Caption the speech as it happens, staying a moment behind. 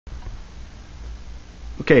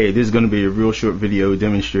Okay, this is going to be a real short video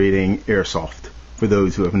demonstrating airsoft for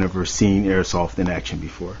those who have never seen airsoft in action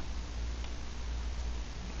before.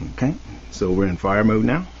 Okay, so we're in fire mode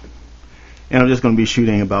now, and I'm just going to be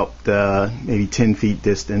shooting about maybe 10 feet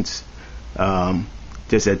distance,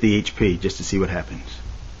 just at the HP, just to see what happens.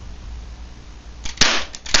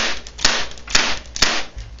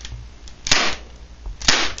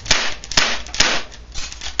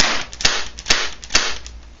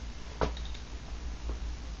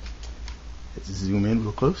 Let's zoom in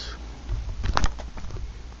real close.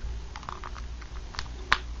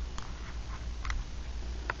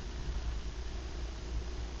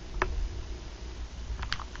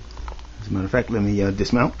 As a matter of fact, let me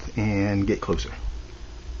dismount and get closer.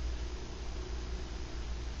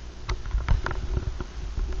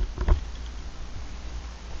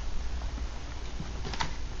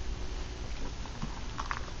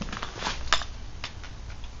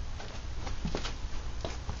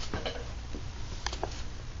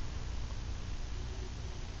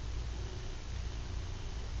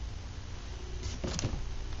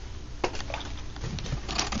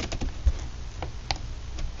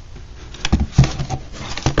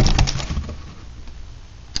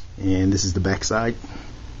 And this is the back side.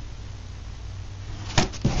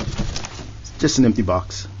 It's just an empty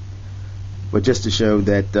box, but just to show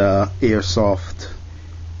that airsoft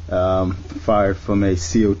fired from a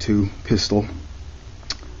CO2 pistol,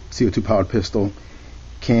 CO2 powered pistol,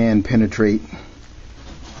 can penetrate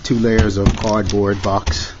 2 layers of cardboard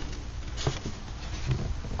box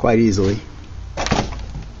quite easily.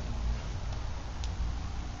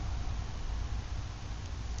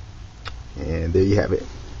 And there you have it.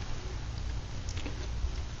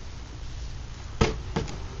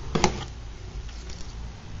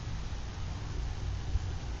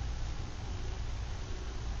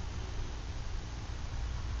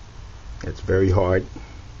 It's very hard.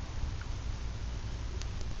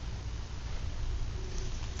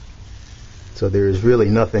 So there is really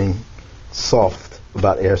nothing soft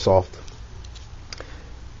about airsoft.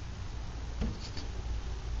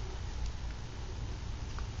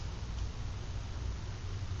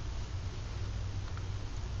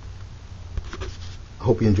 I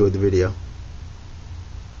hope you enjoyed the video.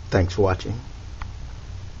 Thanks for watching.